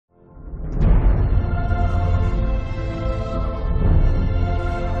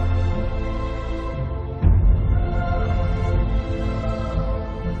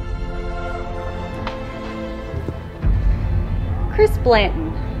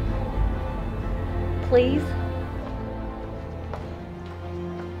Blanton. Please?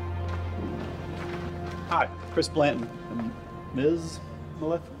 Hi, Chris Blanton. Ms.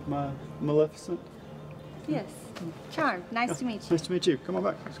 Maleficent? Yes. Charmed. Nice to meet you. Nice to meet you. Come on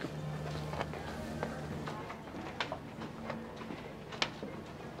back. Let's go.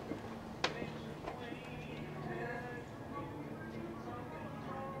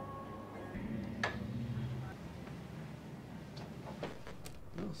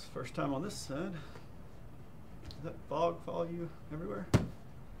 Well, it's the first time on this side. Does that fog follow you everywhere?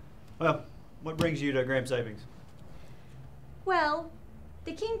 Well, what brings you to Graham Savings? Well,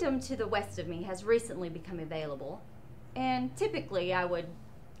 the kingdom to the west of me has recently become available, and typically I would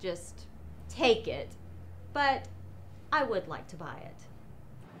just take it, but I would like to buy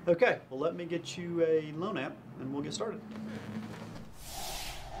it. Okay, well let me get you a loan app and we'll get started.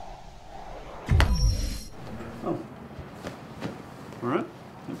 Oh. All right,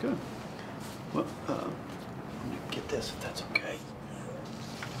 okay. Well, let me get this if that's okay.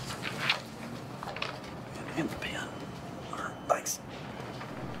 And the pen. Thanks.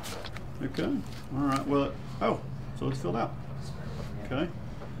 Okay, all right, well, oh, so it's filled out. Okay.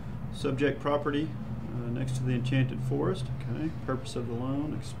 Subject property next to the enchanted forest. Okay, purpose of the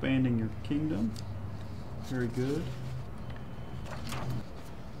loan, expanding your kingdom. Very good.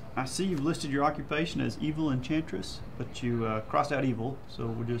 I see you've listed your occupation as evil enchantress, but you crossed out evil, so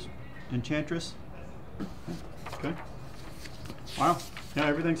we'll just enchantress. Okay. Wow, yeah,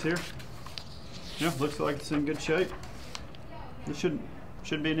 everything's here. Yeah, looks like it's in good shape. This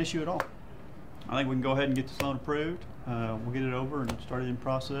shouldn't be an issue at all. I think we can go ahead and get this loan approved. We'll get it over and start it in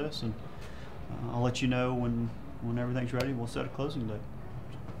process, and I'll let you know when everything's ready. We'll set a closing date.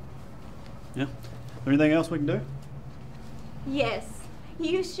 Yeah. Is there anything else we can do? Yes,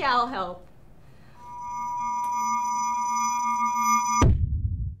 you shall help.